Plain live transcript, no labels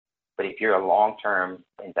But if you're a long-term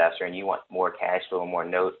investor and you want more cash flow and more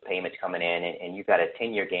note payments coming in, and you've got a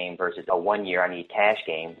 10-year game versus a 1-year I need cash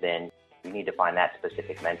game, then you need to find that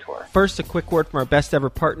specific mentor. First, a quick word from our best ever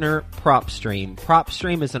partner, PropStream.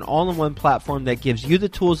 PropStream is an all-in-one platform that gives you the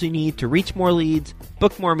tools you need to reach more leads,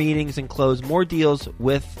 book more meetings, and close more deals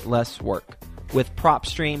with less work. With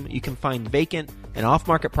PropStream, you can find vacant and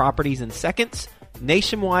off-market properties in seconds,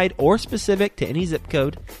 nationwide or specific to any zip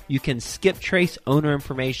code. You can skip trace owner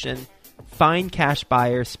information, find cash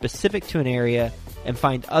buyers specific to an area, and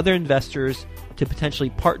find other investors to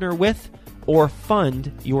potentially partner with or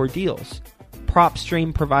fund your deals.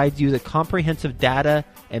 PropStream provides you the comprehensive data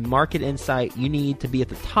and market insight you need to be at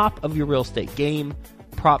the top of your real estate game.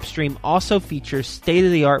 PropStream also features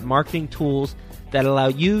state-of-the-art marketing tools that allow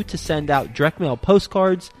you to send out direct mail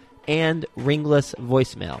postcards and ringless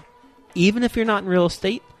voicemail. Even if you're not in real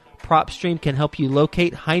estate, PropStream can help you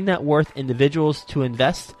locate high net worth individuals to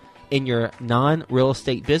invest in your non-real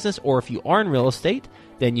estate business, or if you are in real estate,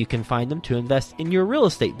 then you can find them to invest in your real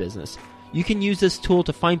estate business. You can use this tool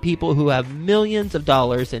to find people who have millions of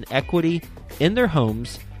dollars in equity in their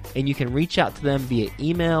homes, and you can reach out to them via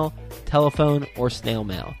email, telephone, or snail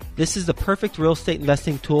mail. This is the perfect real estate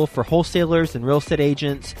investing tool for wholesalers and real estate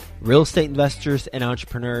agents, real estate investors, and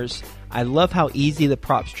entrepreneurs. I love how easy the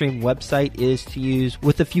PropStream website is to use.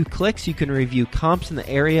 With a few clicks, you can review comps in the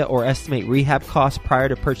area or estimate rehab costs prior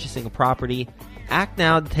to purchasing a property. Act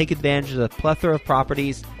now to take advantage of the plethora of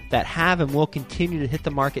properties that have and will continue to hit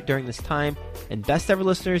the market during this time. And best ever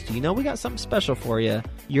listeners, do you know we got something special for you?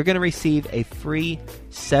 You're going to receive a free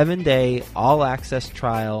 7-day all-access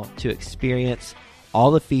trial to experience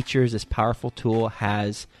all the features this powerful tool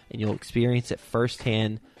has, and you'll experience it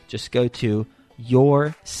firsthand. Just go to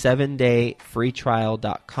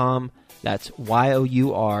your7dayfreetrial.com. That's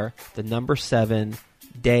YOUR, the number 7,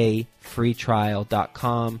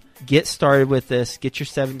 dayfreetrial.com. Get started with this. Get your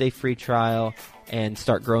 7-day free trial and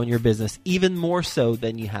start growing your business even more so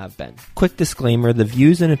than you have been. Quick disclaimer, the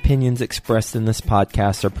views and opinions expressed in this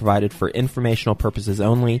podcast are provided for informational purposes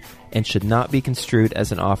only and should not be construed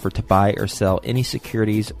as an offer to buy or sell any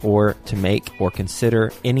securities or to make or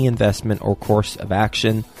consider any investment or course of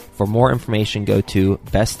action. For more information, go to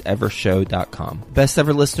bestevershow.com. Best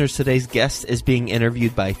Ever listeners, today's guest is being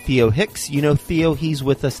interviewed by Theo Hicks. You know Theo, he's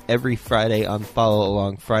with us every Friday on Follow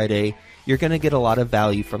Along Friday. You're going to get a lot of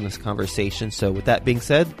value from this conversation. So with that being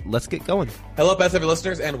said, let's get going. Hello, Best Ever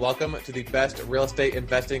listeners, and welcome to the Best Real Estate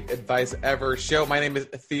Investing Advice Ever show. My name is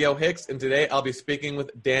Theo Hicks, and today I'll be speaking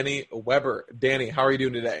with Danny Weber. Danny, how are you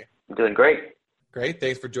doing today? I'm doing great. Great.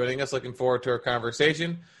 Thanks for joining us. Looking forward to our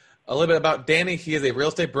conversation. A little bit about Danny. He is a real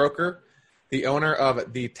estate broker, the owner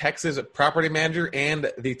of the Texas Property Manager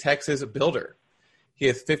and the Texas Builder. He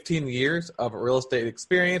has 15 years of real estate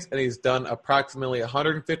experience, and he's done approximately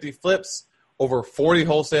 150 flips, over 40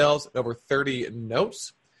 wholesales, and over 30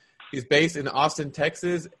 notes. He's based in Austin,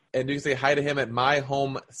 Texas, and you can say hi to him at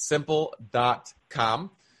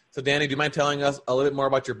myhomesimple.com. So, Danny, do you mind telling us a little bit more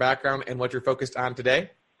about your background and what you're focused on today?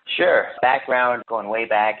 Sure. Background going way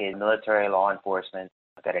back in military law enforcement.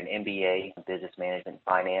 I've got an MBA in business management and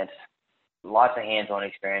finance. Lots of hands-on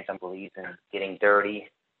experience. I believe in getting dirty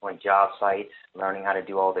on job sites, learning how to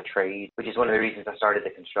do all the trades, which is one of the reasons I started the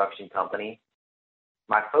construction company.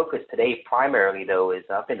 My focus today primarily, though, is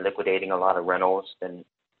I've been liquidating a lot of rentals and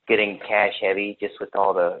getting cash heavy just with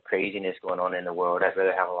all the craziness going on in the world. I'd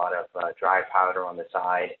rather have a lot of dry powder on the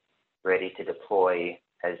side ready to deploy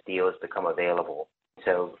as deals become available.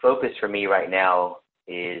 So focus for me right now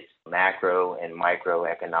is macro and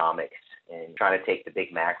microeconomics and trying to take the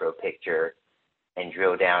big macro picture and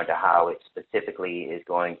drill down to how it specifically is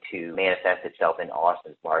going to manifest itself in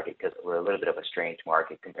Austin's market, because we're a little bit of a strange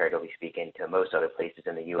market comparatively speaking to most other places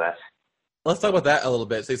in the U.S. Let's talk about that a little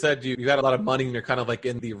bit. So you said you got a lot of money and you're kind of like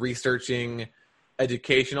in the researching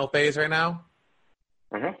educational phase right now?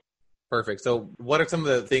 Mm-hmm. Perfect. So what are some of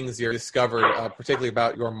the things you've discovered, particularly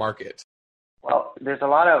about your market? Well, there's a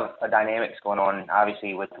lot of dynamics going on,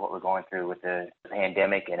 obviously, with what we're going through with the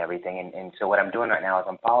pandemic and everything. And so what I'm doing right now is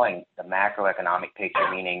I'm following the macroeconomic picture,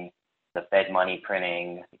 meaning the Fed money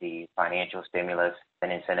printing, the financial stimulus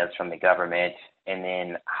and incentives from the government, and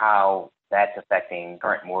then how that's affecting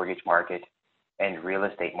current mortgage market and real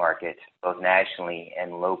estate market, both nationally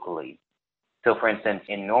and locally. So, for instance,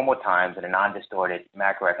 in normal times, in a non-distorted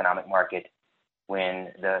macroeconomic market,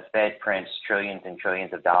 when the Fed prints trillions and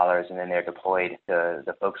trillions of dollars and then they're deployed to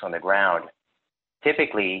the folks on the ground,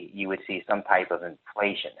 typically you would see some type of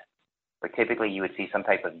inflation, or typically you would see some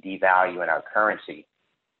type of devalue in our currency.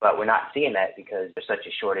 But we're not seeing that because there's such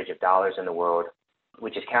a shortage of dollars in the world.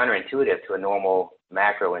 which is counterintuitive to a normal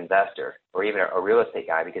macro investor or even a real estate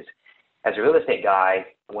guy, because as a real estate guy,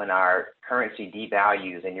 when our currency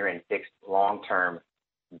devalues and you're in fixed long-term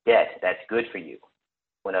debt, that's good for you.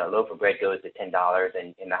 When a loaf of bread goes to $10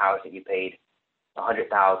 and in the house that you paid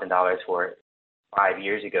 $100,000 for 5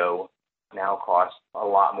 years ago now costs a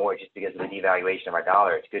lot more just because of the devaluation of our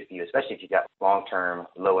dollar, it's good for you, especially if you've got long-term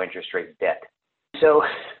low interest rate debt. So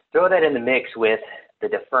throw that in the mix with the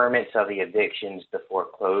deferments of the evictions, the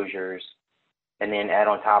foreclosures, and then add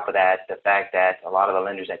on top of that the fact that a lot of the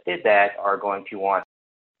lenders that did that are going to want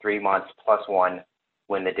 3 months plus one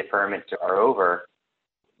when the deferments are over,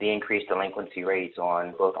 the increased delinquency rates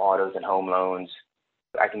on both autos and home loans.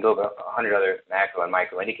 I can go over 100 other macro and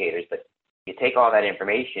micro indicators, but you take all that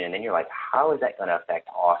information and then you're like, how is that going to affect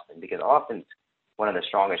Austin? Because Austin's one of the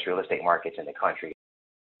strongest real estate markets in the country.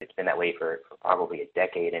 It's been that way for probably a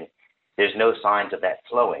decade, and there's no signs of that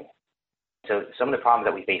slowing. So some of the problems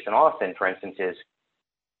that we face in Austin, for instance, is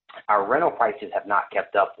our rental prices have not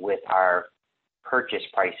kept up with our purchase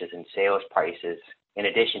prices and sales prices. In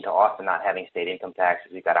addition to Austin not having state income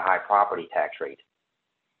taxes, we've got a high property tax rate.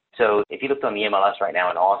 So if you looked on the MLS right now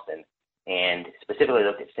in Austin and specifically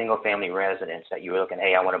looked at single-family residents that you were looking,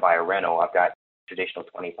 hey, I want to buy a rental, I've got traditional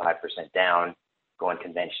 25% down, going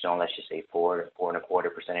conventional, let's just say 4.25%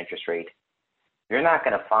 interest rate, you're not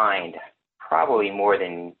going to find probably more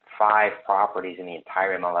than 5 properties in the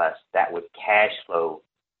entire MLS that would cash flow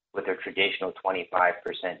with their traditional 25%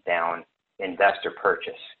 down investor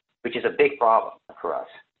purchase, which is a big problem for us.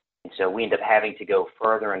 And so we end up having to go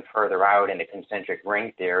further and further out into concentric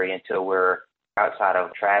ring theory until we're outside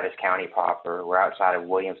of Travis County proper. We're outside of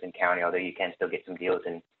Williamson County, although you can still get some deals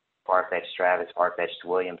in far-fetched Travis, far-fetched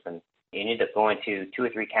Williamson. You end up going to 2 or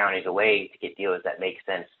 3 counties away to get deals that make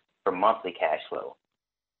sense for monthly cash flow.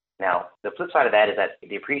 Now, the flip side of that is that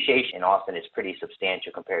the appreciation in Austin is pretty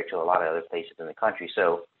substantial compared to a lot of other places in the country.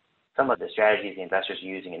 So some of the strategies the investors are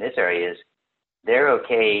using in this area is they're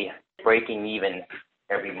okay breaking even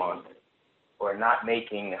every month or not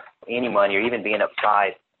making any money or even being up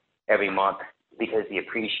 5 every month because the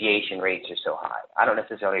appreciation rates are so high. I don't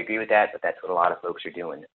necessarily agree with that, but that's what a lot of folks are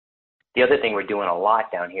doing. The other thing we're doing a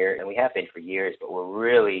lot down here, and we have been for years, but we're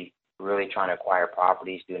really trying to acquire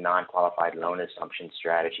properties, do non-qualified loan assumption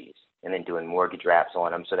strategies, and then doing mortgage wraps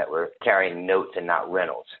on them so that we're carrying notes and not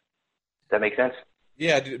rentals. Does that make sense?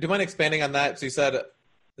 Yeah. Do you mind expanding on that? So you said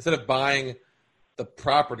instead of buying the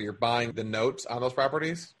property, you're buying the notes on those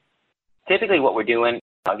properties? Typically what we're doing,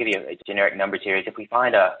 I'll give you a generic numbers here, is if we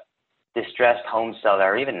find a distressed home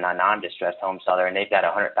seller or even a non-distressed home seller and they've got a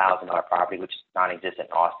 $100,000 property, which is non-existent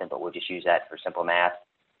in Austin, but we'll just use that for simple math.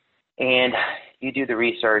 And you do the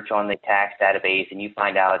research on the tax database and you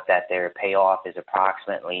find out that their payoff is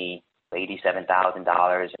approximately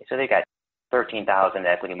 $87,000. So they've got $13,000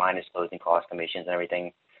 equity minus closing cost commissions and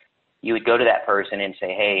everything. You would go to that person and say,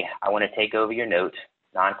 hey, I want to take over your note,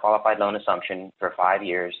 non-qualified loan assumption for 5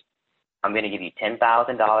 years. I'm going to give you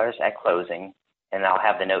 $10,000 at closing, and I'll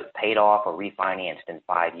have the note paid off or refinanced in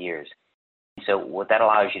 5 years. So what that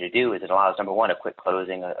allows you to do is it allows, number one, a quick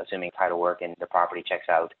closing, assuming title work and the property checks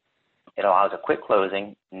out. It allows a quick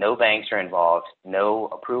closing, no banks are involved, no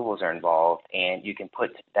approvals are involved, and you can put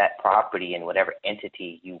that property in whatever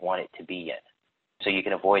entity you want it to be in. So you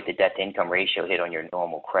can avoid the debt-to-income ratio hit on your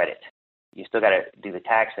normal credit. You still got to do the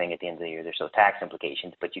tax thing at the end of the year. There's no tax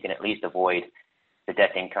implications, but you can at least avoid the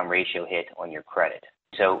debt-to-income ratio hit on your credit.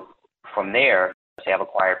 So from there, say I've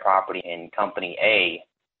acquired property in Company A,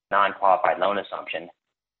 non-qualified loan assumption,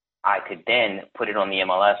 I could then put it on the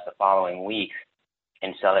MLS the following week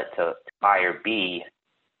and sell it to buyer B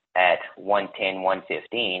at 110,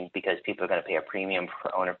 115 because people are going to pay a premium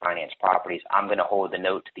for owner finance properties. I'm going to hold the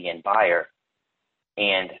note to the end buyer,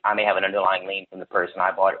 and I may have an underlying lien from the person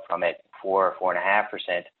I bought it from at 4 or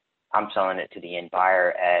 4.5%. I'm selling it to the end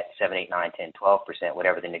buyer at 7, 8, 9, 10, 12%,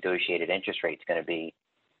 whatever the negotiated interest rate is going to be.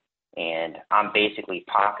 And I'm basically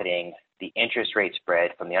pocketing the interest rate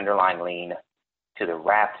spread from the underlying lien to the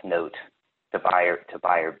wrapped note to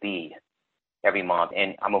buyer B every month.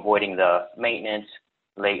 And I'm avoiding the maintenance,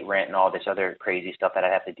 late rent, and all this other crazy stuff that I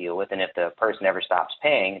have to deal with. And if the person ever stops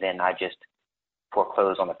paying, then I just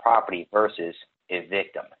foreclose on the property versus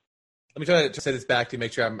evict them. Let me try to say this back to you,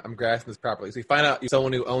 make sure I'm grasping this properly. So you find out you're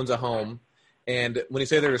someone who owns a home, and when you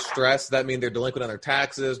say they're distressed, does that mean they're delinquent on their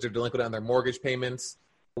taxes, they're delinquent on their mortgage payments?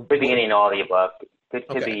 Could be any and all of the above.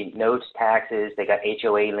 Could be notes, taxes, they got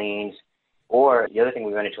HOA liens, or the other thing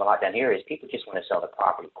we run into a lot down here is people just want to sell the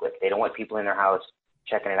property quick. They don't want people in their house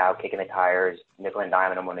checking it out, kicking the tires, nickel and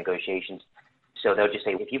diming them on negotiations. So they'll just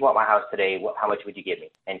say, if you bought my house today, how much would you give me?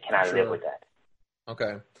 And can I live with that?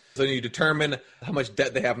 Okay. So you determine how much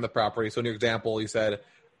debt they have in the property. So in your example, you said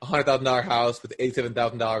 $100,000 house with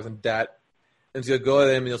 $87,000 in debt. And so you'll go to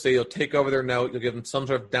them and you'll say you'll take over their note, you'll give them some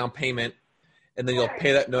sort of down payment, and then you'll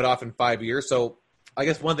pay that note off in 5 years. So I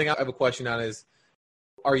guess one thing I have a question on is,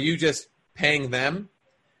 are you just paying them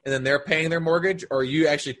and then they're paying their mortgage, or are you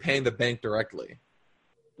actually paying the bank directly?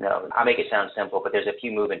 No, I'll make it sound simple, but there's a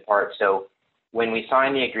few moving parts. So when we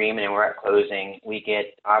sign the agreement and we're at closing, we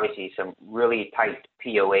get obviously some really tight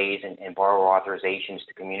POAs and borrower authorizations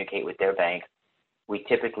to communicate with their bank. We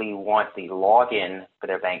typically want the login for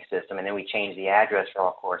their bank system, and then we change the address for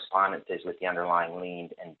all correspondences with the underlying lien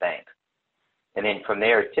and bank. And then from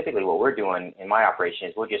there, typically what we're doing in my operation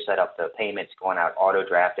is we'll just set up the payments going out auto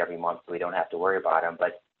draft every month so we don't have to worry about them.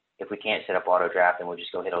 But if we can't set up auto draft, then we'll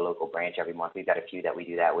just go hit a local branch every month. We've got a few that we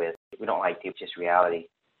do that with. We don't like to, it's just reality.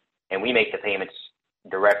 And we make the payments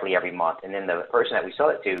directly every month. And then the person that we sell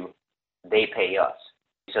it to, they pay us.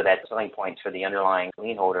 So that selling points for the underlying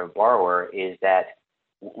lien holder borrower is that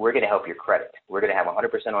we're going to help your credit. We're going to have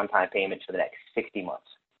 100% on-time payments for the next 60 months.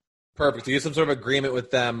 Perfect. So you have some sort of agreement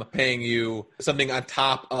with them paying you something on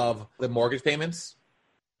top of the mortgage payments?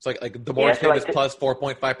 It's like the mortgage payments plus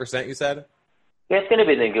 4.5%, you said? Yeah, it's going to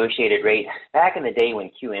be the negotiated rate. Back in the day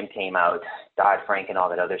when QM came out, Dodd-Frank and all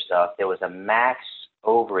that other stuff, there was a max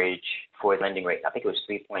overage for the lending rate. I think it was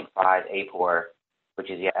 3.5 APOR, which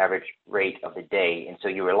is the average rate of the day. And so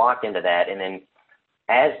you were locked into that. And then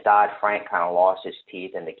as Dodd-Frank kind of lost his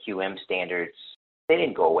teeth and the QM standards, they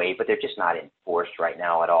didn't go away, but they're just not enforced right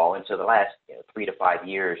now at all. And so the last 3 to 5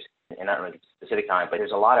 years, and not really specific time, but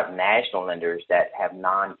there's a lot of national lenders that have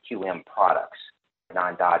non-QM products,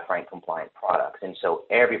 non-Dodd-Frank compliant products. And so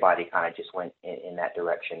everybody kind of just went in that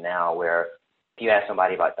direction now, where if you ask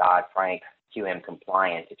somebody about Dodd-Frank QM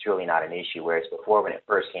compliance, it's really not an issue. Whereas before, when it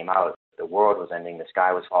first came out, the world was ending, the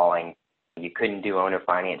sky was falling. You couldn't do owner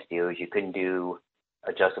finance deals. You couldn't do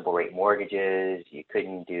adjustable rate mortgages. You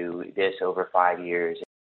couldn't do this over 5 years.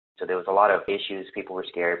 So there was a lot of issues. People were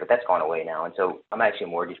scared, but that's gone away now. And so I'm actually a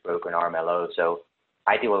mortgage broker and RMLO, so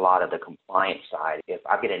I do a lot of the compliance side. If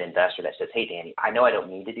I get an investor that says, hey, Danny, I know I don't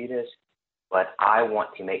need to do this, but I want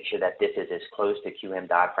to make sure that this is as close to QM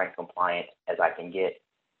Dodd-Frank compliant as I can get,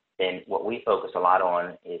 then what we focus a lot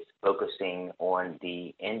on is focusing on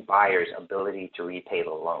the end buyer's ability to repay the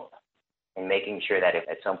loan, and making sure that if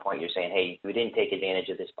at some point you're saying, hey, we didn't take advantage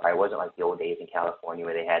of this buyer. It wasn't like the old days in California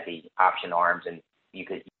where they had the option arms and you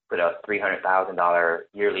could put a $300,000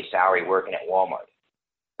 yearly salary working at Walmart,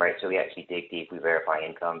 right? So we actually dig deep. We verify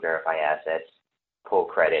income, verify assets, pull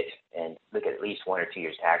credit, and look at least 1 or 2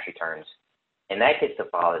 years tax returns. And that gets the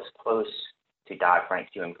file as close to Dodd-Frank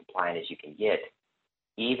QM compliant as you can get,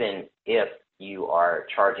 even if you are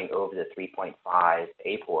charging over the 3.5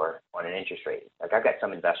 APOR on an interest rate. Like I've got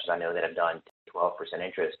some investors I know that have done 12%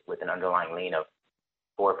 interest with an underlying lien of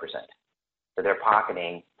 4%. So they're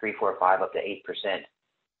pocketing 3, 4, 5, up to 8%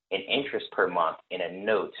 in interest per month in a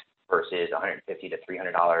note versus $150 to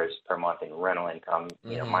 $300 per month in rental income,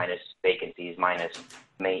 minus vacancies, minus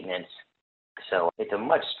maintenance. So it's a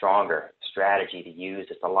much stronger strategy to use.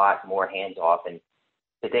 It's a lot more hands-off. And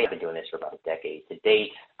to date, I've been doing this for about a decade. To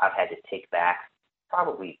date, I've had to take back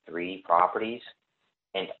probably 3 properties,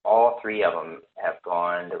 and all 3 of them have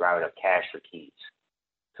gone the route of cash for keys.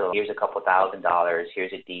 So here's a couple $1,000.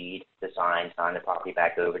 Here's a deed to sign the property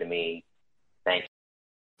back over to me. Thank you.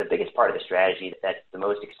 The biggest part of the strategy that's the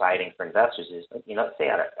most exciting for investors is, let's say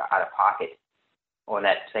out of pocket on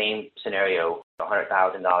that same scenario,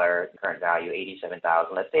 $100,000 current value,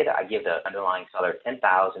 $87,000. Let's say that I give the underlying seller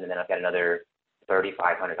 $10,000, and then I've got another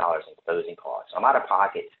 $3,500 in closing costs. I'm out of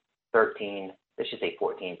pocket 13, let's just say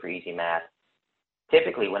 14 for easy math.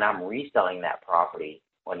 Typically, when I'm reselling that property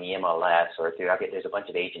on the MLS or through, there's a bunch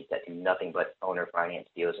of agents that do nothing but owner finance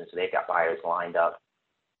deals, and so they've got buyers lined up.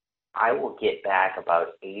 I will get back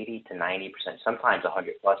about 80 to 90%, sometimes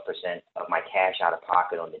 100+% of my cash out of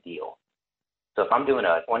pocket on the deal. So if I'm doing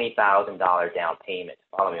a $20,000 down payment,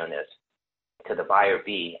 follow me on this, to the buyer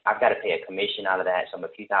B, I've got to pay a commission out of that. So I'm a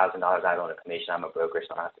few $1,000s out on a commission. I'm a broker,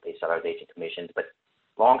 so I don't have to pay seller's agent commissions. But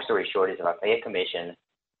long story short is if I pay a commission,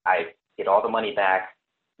 I get all the money back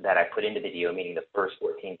that I put into the deal, meaning the first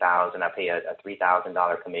 $14,000. I pay a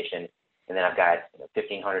 $3,000 commission, and then I've got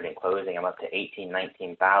 $1,500 in closing. I'm up to $18,000,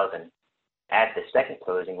 $19,000 at the second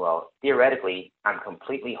closing. Well, theoretically, I'm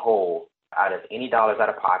completely whole out of any dollars out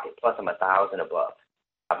of pocket, plus I'm $1,000 above.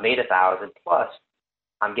 I've made $1,000 plus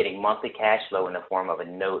I'm getting monthly cash flow in the form of a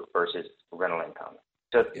note versus rental income.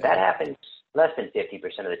 So that happens less than 50%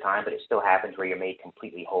 of the time, but it still happens where you're made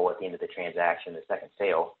completely whole at the end of the transaction, the second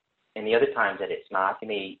sale. And the other times that it's not, you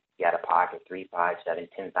may be out of pocket $3,000, $5,000,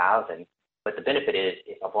 $7,000, $10,000. But the benefit is,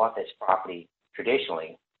 if I bought this property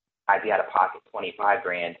traditionally, I'd be out of pocket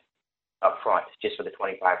 $25,000 up front just for the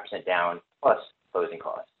 25% down plus closing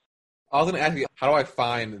costs. I was going to ask you, how do I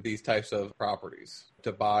find these types of properties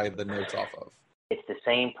to buy the notes off of? It's the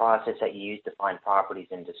same process that you use to find properties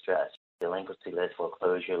in distress. Delinquency lists,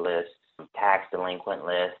 foreclosure lists, tax delinquent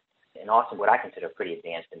lists, and also what I consider a pretty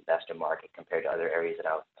advanced investor market compared to other areas that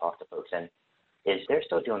I'll talk to folks in, is they're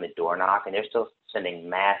still doing the door knock and they're still sending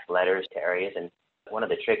mass letters to areas. And one of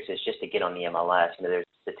the tricks is just to get on the MLS. There's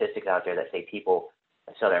statistics out there that say people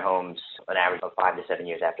sell their homes an average of 5 to 7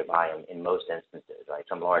 years after buying in most instances, right?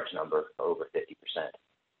 Some large number, over 50%.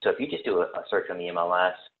 So if you just do a search on the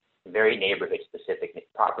MLS, very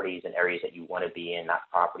neighborhood-specific properties and areas that you want to be in, not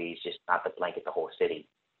properties, just not to blanket the whole city.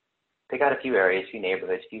 Pick out a few areas, a few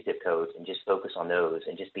neighborhoods, a few zip codes, and just focus on those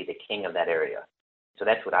and just be the king of that area. So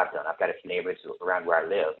that's what I've done. I've got a few neighborhoods around where I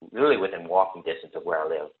live, really within walking distance of where I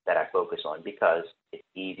live, that I focus on because it's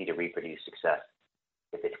easy to reproduce success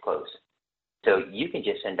if it's close. So you can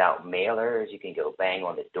just send out mailers, you can go bang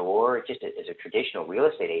on the door. Just as a traditional real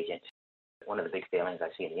estate agent, one of the big failings I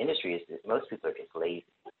see in the industry is that most people are just lazy,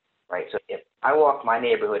 right? So if I walked my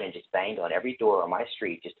neighborhood and just banged on every door on my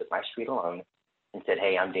street, just took my street alone, and said,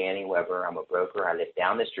 hey, I'm Danny Weber, I'm a broker, I live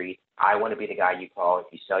down the street, I want to be the guy you call if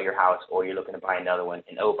you sell your house or you're looking to buy another one,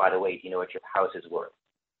 and oh, by the way, do you know what your house is worth?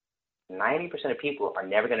 90% of people are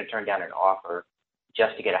never going to turn down an offer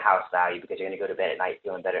just to get a house value because you're going to go to bed at night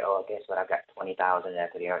feeling better. Oh, guess what? I've got $20,000 in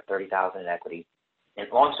equity or $30,000 in equity. And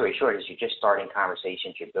long story short is you're just starting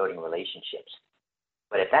conversations, you're building relationships.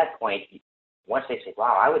 But at that point, once they say,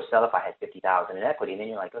 wow, I would sell if I had $50,000 in equity, and then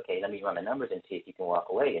you're like, okay, let me run the numbers and see if you can walk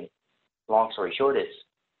away. And long story short is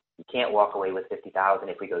you can't walk away with $50,000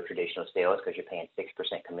 if we go traditional sales because you're paying 6%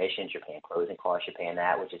 commissions, you're paying closing costs, you're paying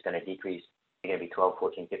that, which is going to decrease. You're going to be 12,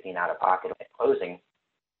 14, 15 out of pocket at closing.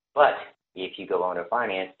 But if you go owner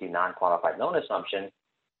finance, do non-qualified loan assumption,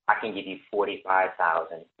 I can give you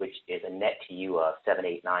 $45,000, which is a net to you of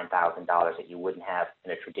 $7,000, $8,000, $9,000 that you wouldn't have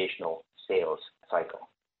in a traditional sales cycle.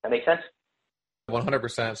 That make sense?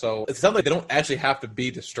 100%. So it sounds like they don't actually have to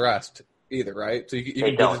be distressed either, right? So you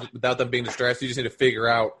can do this without them being distressed. You just need to figure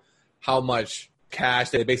out how much cash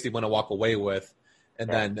they basically want to walk away with, and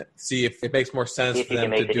then see if it makes more sense for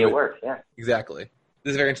them to do it. Work. Yeah, exactly.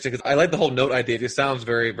 This is very interesting because I like the whole note idea. It just sounds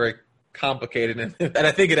very, very complicated, and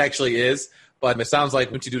I think it actually is. But it sounds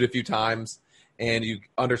like once you do it a few times and you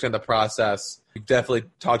understand the process, you've definitely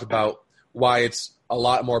talked about why it's a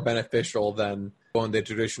lot more beneficial than going the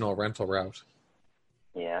traditional rental route.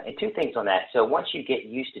 Yeah, and two things on that. So once you get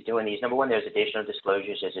used to doing these, number one, there's additional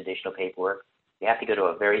disclosures, there's additional paperwork. You have to go to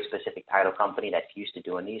a very specific title company that's used to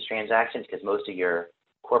doing these transactions because most of your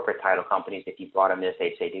corporate title companies, if you brought them this,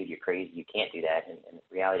 they'd say, dude, you're crazy, you can't do that. And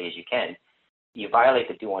the reality is you can. You violate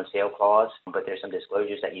the due on sale clause, but there's some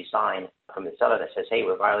disclosures that you sign from the seller that says, hey,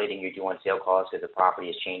 we're violating your due on sale clause because the property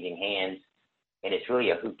is changing hands. And it's really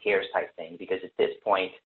a who cares type thing because at this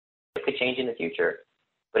point, it could change in the future.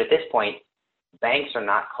 But at this point, banks are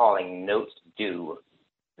not calling notes due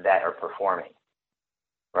that are performing,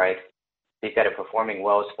 right? They've got a performing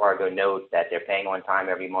Wells Fargo note that they're paying on time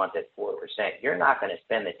every month at 4%. You're not going to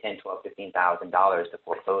spend the $10,000, $12,000, $15,000 to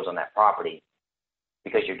foreclose on that property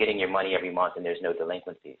because you're getting your money every month and there's no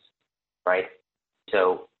delinquencies, right?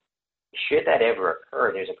 So should that ever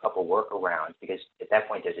occur, there's a couple workarounds because at that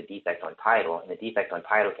point there's a defect on title, and the defect on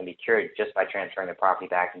title can be cured just by transferring the property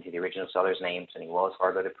back into the original seller's name, sending Wells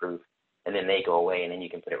Fargo the proof, and then they go away, and then you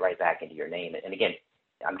can put it right back into your name. And again,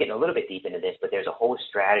 I'm getting a little bit deep into this, but there's a whole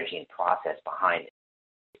strategy and process behind it.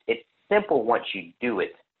 It's simple once you do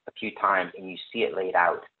it a few times and you see it laid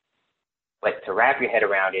out. But to wrap your head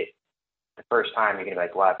around it, the first time you're going to be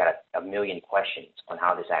like, well, I've got a million questions on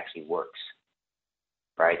how this actually works,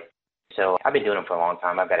 right? So I've been doing them for a long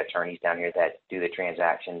time. I've got attorneys down here that do the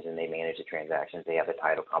transactions and they manage the transactions. They have the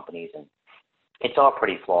title companies, and it's all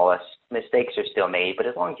pretty flawless. Mistakes are still made, but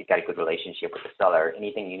as long as you've got a good relationship with the seller,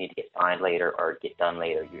 anything you need to get signed later or get done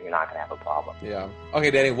later, you're not going to have a problem. Yeah. Okay,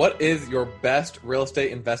 Danny, what is your best real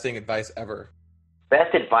estate investing advice ever?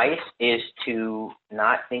 Best advice is to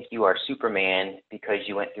not think you are Superman because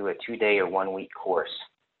you went through a 2-day or 1-week course.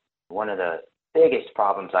 One of the biggest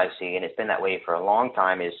problems I see, and it's been that way for a long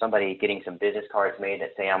time, is somebody getting some business cards made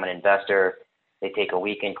that say, I'm an investor. They take a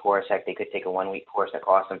weekend course. Heck, they could take a 1-week course that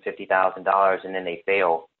costs them $50,000, and then they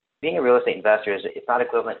fail. Being a real estate investor it's not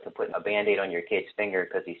equivalent to putting a Band-Aid on your kid's finger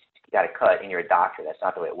because he's got a cut and you're a doctor. That's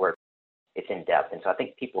not the way it works. It's in depth. And so I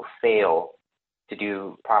think people fail to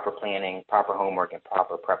do proper planning, proper homework, and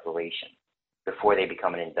proper preparation before they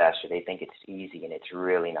become an investor. They think it's easy, and it's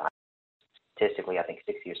really not. statistically, I think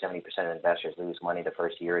 60 or 70% of investors lose money the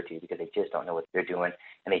first year or two because they just don't know what they're doing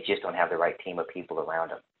and they just don't have the right team of people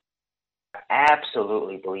around them. I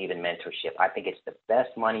absolutely believe in mentorship. I think it's the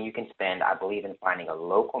best money you can spend. I believe in finding a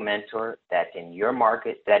local mentor that's in your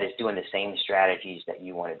market that is doing the same strategies that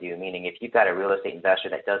you want to do. Meaning if you've got a real estate investor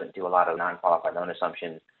that doesn't do a lot of non-qualified loan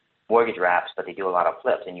assumptions, mortgage wraps, but they do a lot of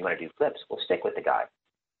flips and you want to do flips, well, stick with the guy.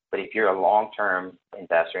 But if you're a long-term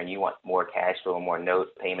investor and you want more cash flow and more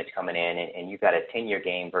note payments coming in and you've got a 10-year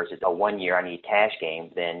game versus a 1-year I need cash game,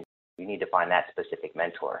 then you need to find that specific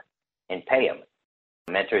mentor and pay them.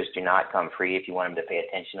 Mentors do not come free. If you want them to pay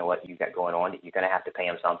attention to what you've got going on, you're going to have to pay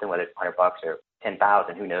them something, whether it's $100 or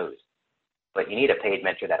 $10,000, who knows. But you need a paid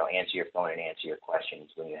mentor that'll answer your phone and answer your questions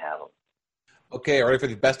when you have them. Okay, ready for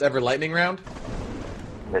the best ever lightning round?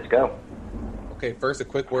 Let's go. Okay, first a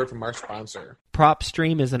quick word from our sponsor.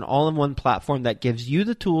 PropStream is an all-in-one platform that gives you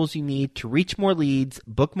the tools you need to reach more leads,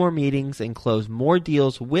 book more meetings, and close more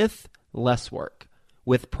deals with less work.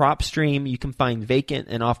 With PropStream, you can find vacant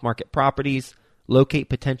and off-market properties, locate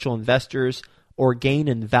potential investors, or gain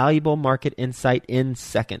invaluable market insight in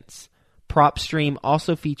seconds. PropStream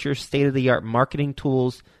also features state-of-the-art marketing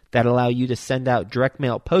tools that allow you to send out direct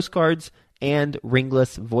mail postcards and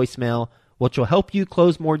ringless voicemail, which will help you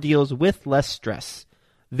close more deals with less stress.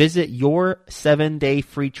 Visit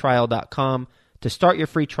your7dayfreetrial.com to start your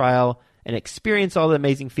free trial and experience all the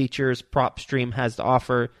amazing features PropStream has to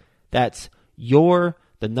offer. That's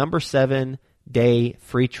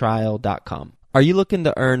your7dayfreetrial.com. Are you looking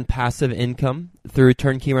to earn passive income through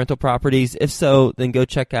turnkey rental properties? If so, then go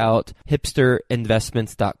check out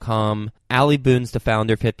hipsterinvestments.com. Allie Boone's the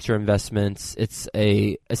founder of Hipster Investments. It's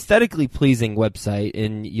a aesthetically pleasing website,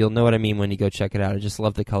 and you'll know what I mean when you go check it out. I just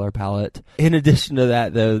love the color palette. In addition to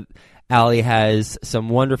that, though, Allie has some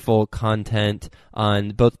wonderful content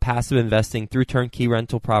on both passive investing through turnkey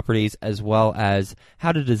rental properties as well as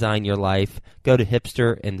how to design your life. Go to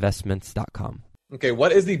hipsterinvestments.com. Okay,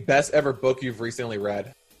 what is the best ever book you've recently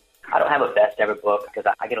read? I don't have a best ever book because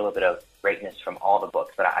I get a little bit of greatness from all the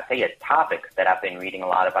books. But I tell you, a topic that I've been reading a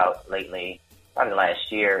lot about lately, probably the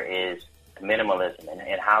last year, is minimalism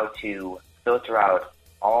and how to filter out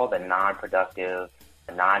all the non-productive,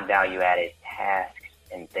 non-value-added tasks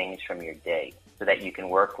and things from your day so that you can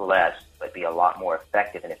work less but be a lot more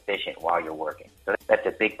effective and efficient while you're working. So that's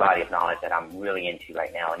a big body of knowledge that I'm really into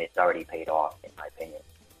right now, and it's already paid off, in my opinion.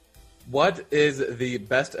 What is the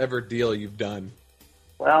best ever deal you've done?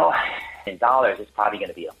 Well, in dollars, it's probably going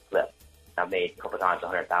to be a flip. I've made a couple times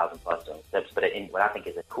 100,000 plus on flips, but in what I think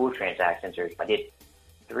is a cool transaction is I did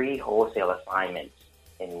 3 wholesale assignments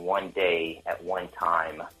in one day at one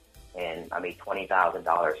time, and I made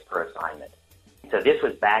 $20,000 per assignment. So this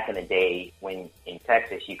was back in the day when in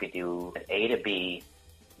Texas you could do an A to B,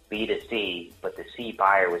 B to C, but the C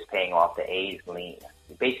buyer was paying off the A's lien.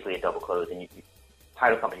 Basically a double close, and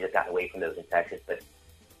title companies have gotten away from those in Texas, but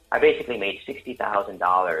I basically made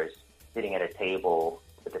 $60,000 sitting at a table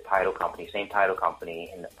with the title company, same title company,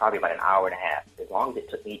 in probably about an hour and a half. As long as it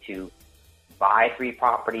took me to buy 3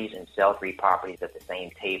 properties and sell 3 properties at the same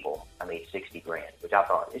table, I made $60,000, which I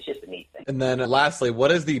thought it's just a neat thing. And then lastly, what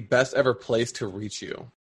is the best ever place to reach you?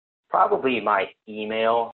 Probably my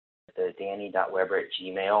email, the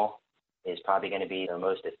danny.weber@gmail, is probably going to be the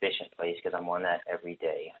most efficient place because I'm on that every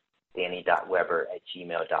day.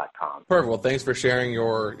 danny.weber@gmail.com. Perfect. Well, thanks for sharing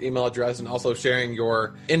your email address and also sharing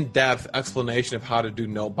your in-depth explanation of how to do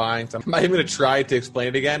note buying. So I'm not even going to try to explain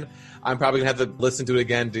it again. I'm probably going to have to listen to it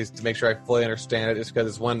again just to make sure I fully understand it, just because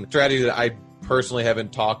it's one strategy that I personally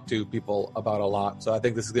haven't talked to people about a lot. So I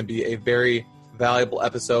think this is going to be a very valuable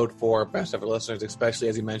episode for best ever listeners, especially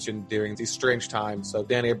as you mentioned during these strange times. So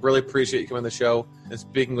Danny, I really appreciate you coming on the show and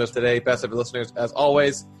speaking with us today. Best ever listeners, as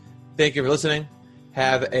always, thank you for listening.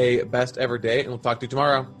 Have a best ever day, and we'll talk to you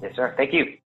tomorrow. Yes, sir. Thank you.